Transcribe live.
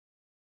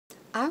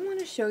I want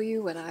to show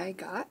you what I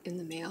got in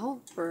the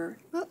mail for,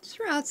 well, it's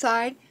for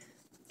outside.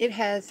 It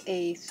has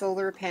a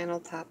solar panel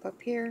top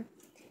up here,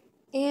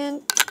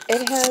 and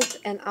it has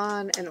an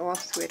on and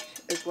off switch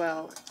as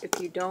well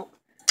if you don't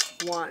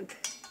want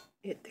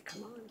it to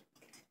come on.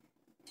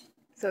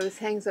 So this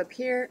hangs up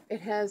here.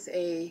 It has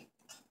a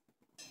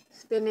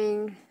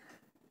spinning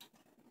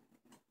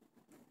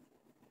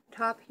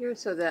top here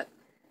so that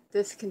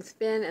this can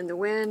spin in the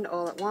wind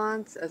all at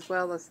once, as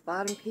well as the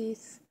bottom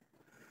piece.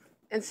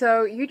 And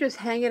so you just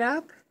hang it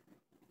up,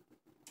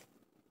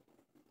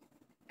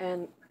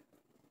 and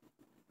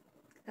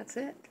that's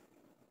it.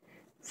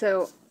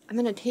 So I'm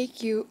going to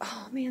take you,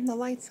 oh man, the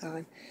light's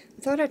on.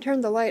 I thought I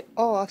turned the light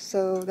off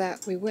so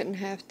that we wouldn't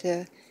have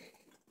to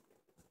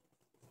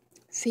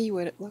see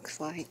what it looks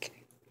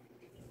like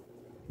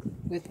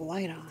with the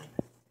light on.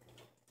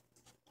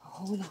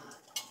 Hold on.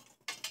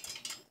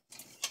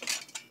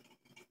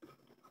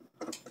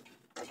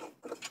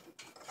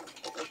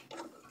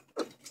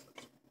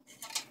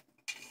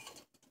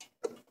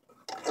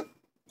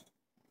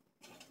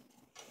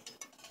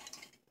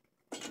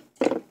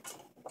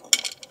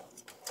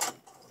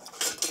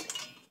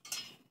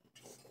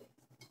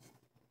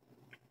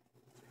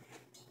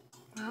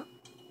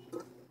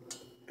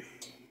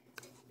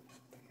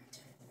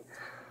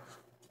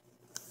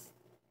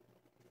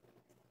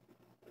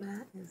 Well,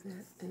 that is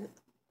it, and it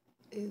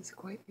is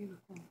quite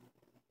beautiful.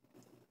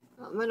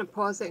 I'm going to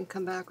pause it and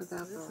come back with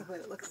that. This is what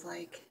it looks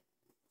like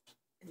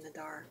in the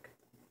dark.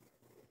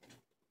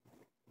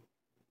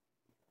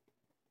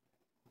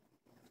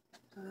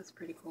 So that's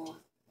pretty cool.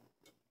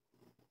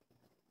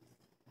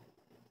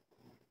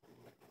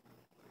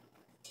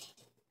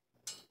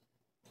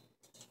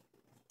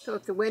 So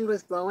if the wind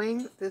was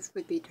blowing, this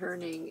would be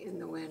turning in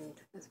the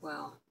wind as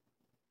well.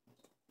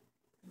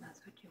 And that's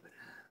what you would have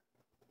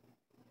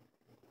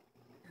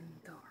in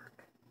the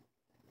dark.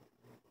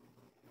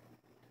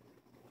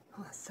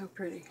 Oh, that's so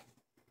pretty.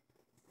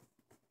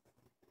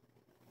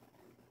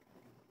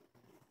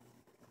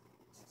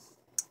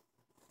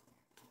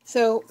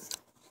 So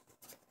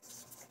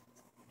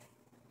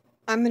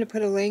I'm going to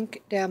put a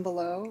link down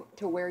below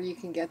to where you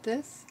can get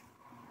this.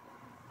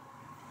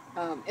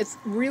 It's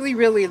really,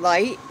 really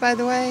light, by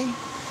the way. Ooh,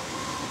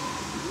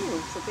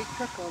 it's a big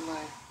truck going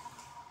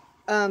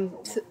by.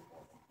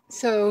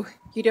 So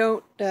you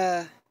don't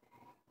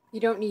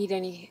need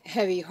any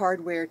heavy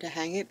hardware to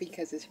hang it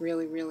because it's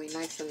really, really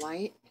nice and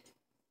light.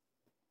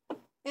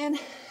 And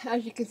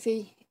as you can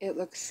see, it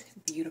looks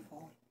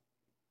beautiful.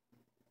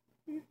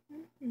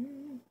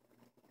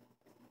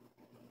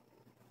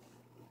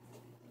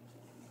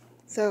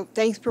 So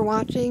thanks for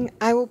watching.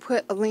 I will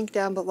put a link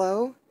down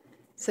below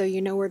so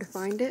you know where to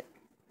find it.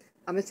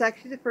 It's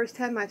actually the first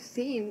time I've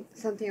seen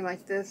something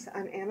like this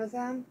on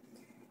Amazon.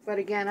 But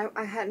again,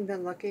 I hadn't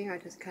been looking. I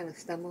just kind of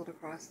stumbled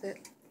across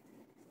it.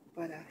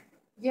 But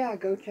yeah,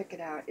 go check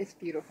it out. It's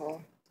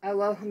beautiful. I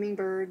love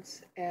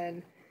hummingbirds,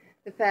 and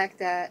the fact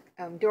that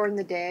during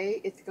the day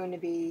it's going to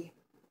be